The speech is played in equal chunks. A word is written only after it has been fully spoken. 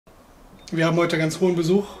Wir haben heute ganz hohen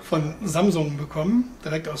Besuch von Samsung bekommen,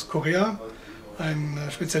 direkt aus Korea. Ein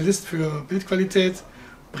Spezialist für Bildqualität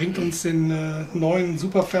bringt uns den neuen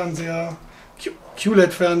Superfernseher,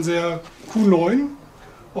 QLED-Fernseher Q9,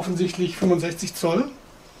 offensichtlich 65 Zoll.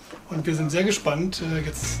 Und wir sind sehr gespannt,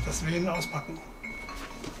 jetzt, dass wir ihn auspacken.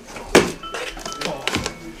 Oh,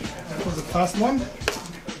 that was a fast one.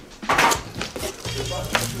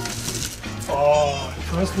 Oh,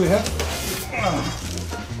 first we have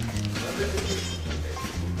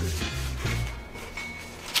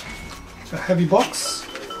a heavy box.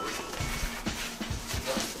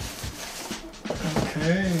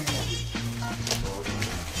 Okay.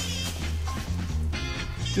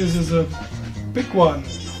 This is a big one.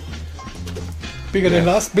 Bigger than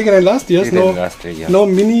last year's. Bigger than last year, yeah. No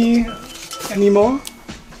mini anymore.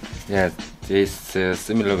 Yeah, it's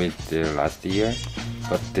similar with the last year,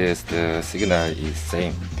 but the signal is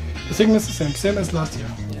same. The signal is the same as last year.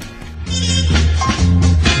 Yeah.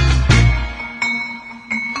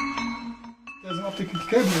 There's an optical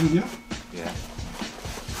cable in here. Yeah.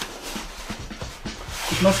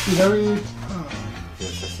 It must be very,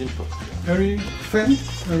 It's simple. very thin,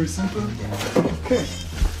 very simple. Yeah. Okay.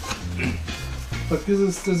 But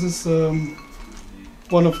this is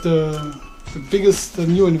one of the biggest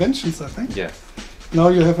new inventions, I think. Yeah. Now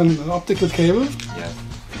you have an optical cable. Yeah.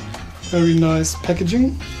 Very nice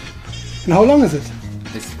packaging. And how long is it?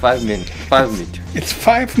 It's 5 meters. 5 meters. It's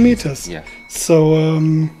 5 meters. Yeah. So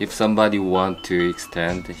If somebody want to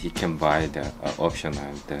extend, he can buy the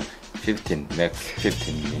optional the 15 max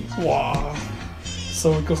 15 meters. wow.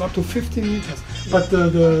 So it goes up to 15 meters. But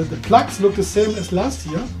the plugs look the same as last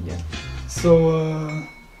year. Yeah. So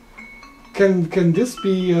can this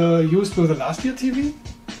be used with the last year TV?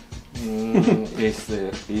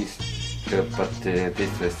 But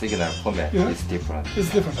this signal format Yeah. is different. It's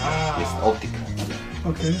different. It's optical.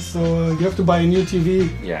 Okay, so you have to buy a new TV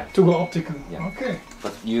Yeah. to go optical. Yeah. Okay.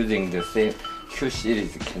 But using the same Q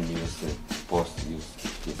series can use both use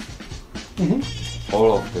this. Mm-hmm.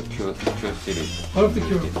 All of the Q series. All of the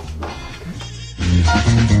Q. use it.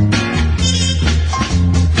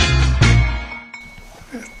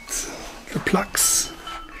 The plugs.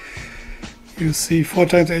 You see 4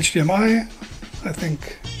 times HDMI, I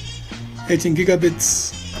think 18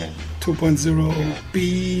 gigabits, Okay. 2.0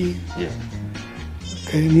 B. Yeah.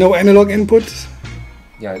 Okay, no analog input,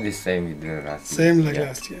 Yeah, the same with the last. same like Yeah.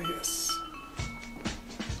 last year, yes.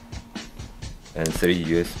 And 3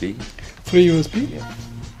 USB. 3 USB. Yeah.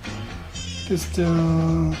 Is the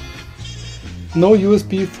no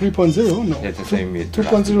USB 3.0? No. Yeah, the same with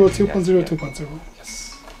 2.0, last year. 2.0, Yeah, 2.0.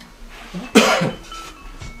 Yes.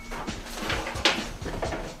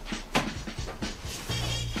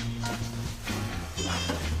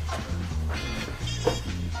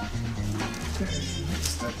 Okay, next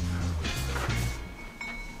step.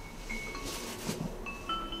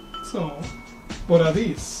 So, what are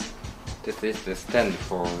these? This is the stand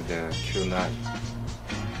for the Q9.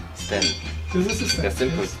 Stand. This is a stand. The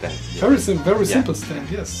simple yes. stand. Yeah. Very Yeah. simple stand,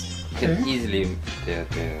 yes. Can Okay. easily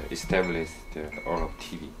establish all of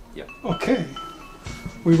TV. Yeah. Okay.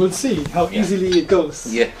 We will see how Yeah. easily it goes.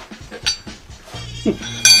 Yeah.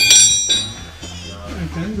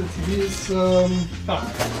 Again, the TV is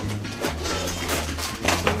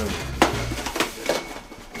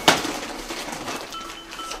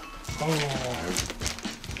Oh,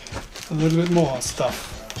 a little bit more stuff.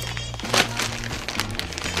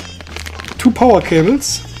 2 power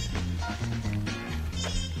cables.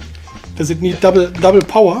 Does it need double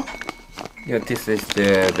power? Yeah, this is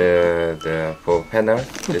the for panel.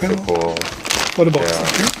 This panel? is for For the box? Yeah.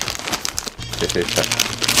 Okay. this is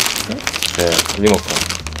the remote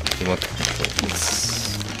control. Remote control.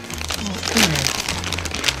 Okay.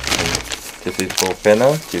 This is for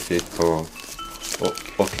panel. This is for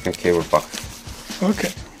optical cable box.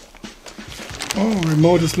 Okay. Oh,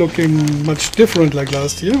 remote is looking much different like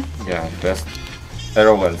last year. Yeah, best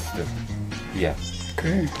other ones. Yeah,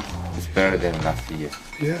 Okay. it's better than last year.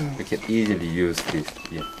 Yeah. We can easily use this.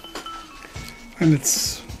 Yeah. And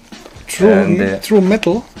it's true, And, true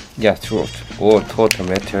metal. Yeah, true. Or total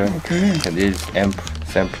metal. Okay. And this amp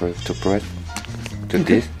sample to press to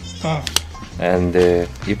Okay. this. Ah, And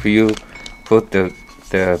if you put the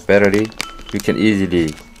battery, you can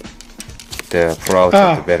easily pull out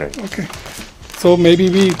the battery. okay. So maybe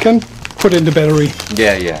we can put in the battery.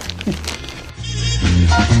 Yeah, yeah.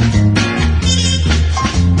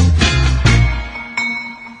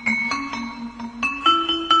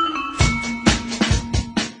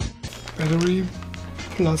 Battery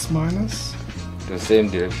plus minus. The same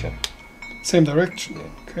direction. Same direction.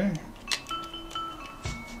 Yeah. Okay.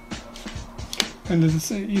 And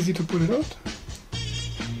is it easy to pull it out?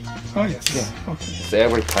 Oh yes. Yeah. Okay. So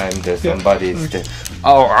every time that Yeah. somebody is there,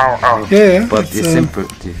 ow, ow, ow. Yeah, But it's it's a simple.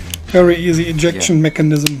 very easy ejection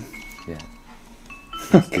mechanism. Yeah.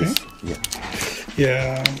 Okay. This, yeah.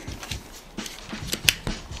 Yeah.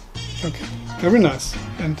 Okay. Very nice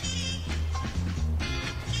and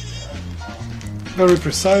very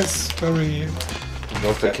precise. Very You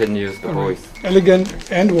also can use the voice. elegant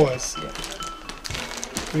and voice. Yeah.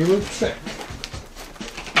 We will check.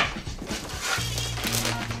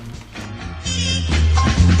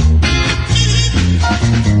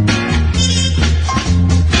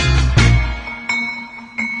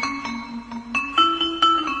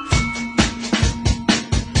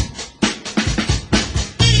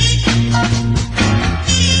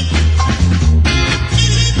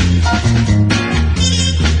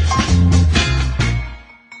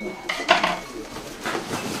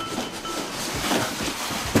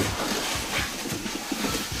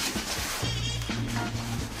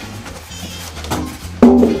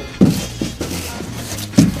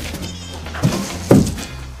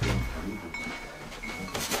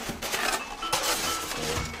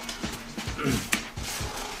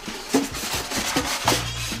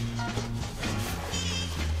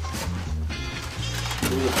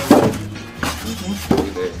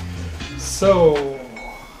 So,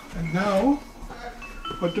 and now,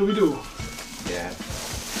 what do we do? Yeah.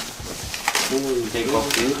 Take off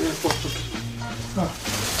this.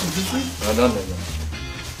 Completely? No.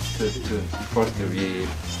 First we.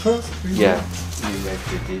 First, we Yeah. We make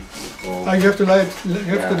this. Ah, you have to lie.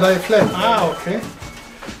 You have to lie flat. Ah, okay.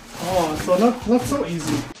 Oh, so not so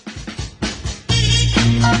easy.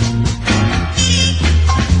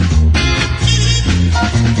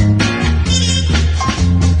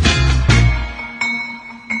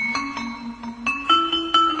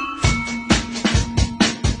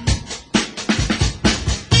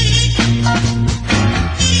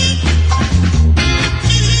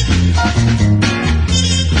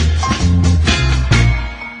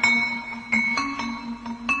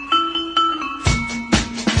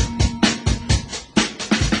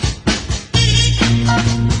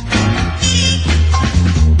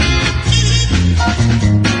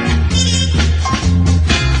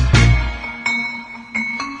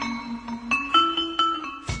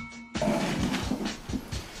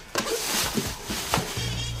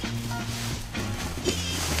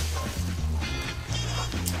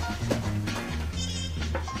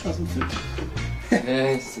 Doesn't fit.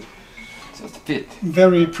 Yes. Just fit.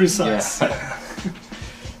 Very precise. Yeah.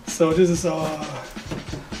 So this is our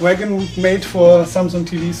wagon made for Samsung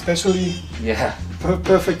TV specially. Yeah.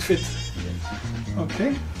 Perfect fit.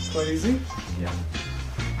 Okay, quite easy. Yeah.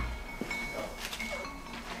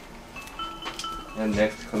 And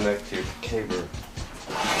next connect your cable.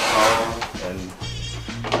 Power and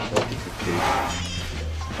notification.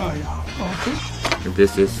 Oh yeah, okay. And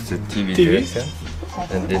this is the TV direction.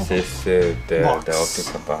 And this is the Box.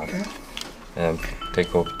 optical box. Okay. And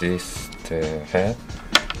take off this head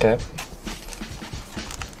cap.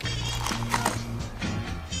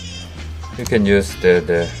 You can use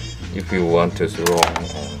the if you want to wrong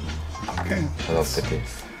Okay, all of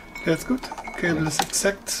this. that's good. Cable is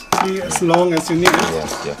exactly as long as you need it.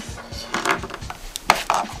 Yes.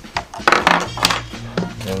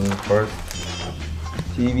 And first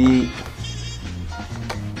TV.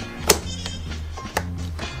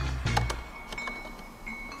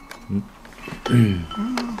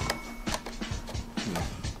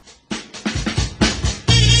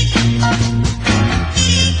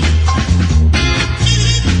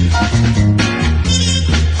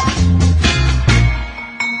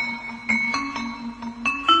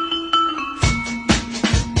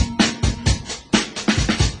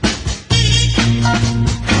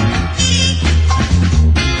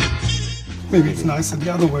 Maybe it's nicer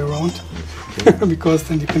the other way around, because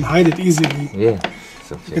then you can hide it easily. Yeah.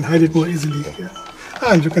 So You can hide it more easily. Yeah.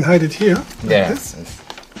 Ah, and you can hide it here. Like yeah. this.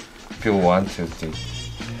 If you want to.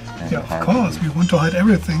 Yeah, of course. We want to hide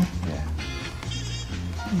everything. Yeah.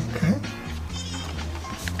 Okay.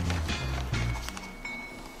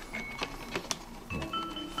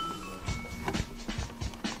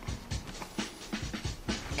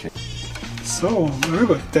 Okay. So, very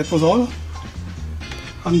good. That was all.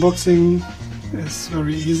 Unboxing is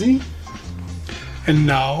very easy. And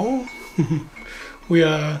now we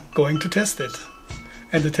are going to test it.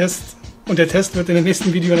 Und der Test wird in dem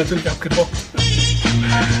nächsten Video natürlich abgedruckt.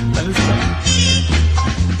 Alles klar.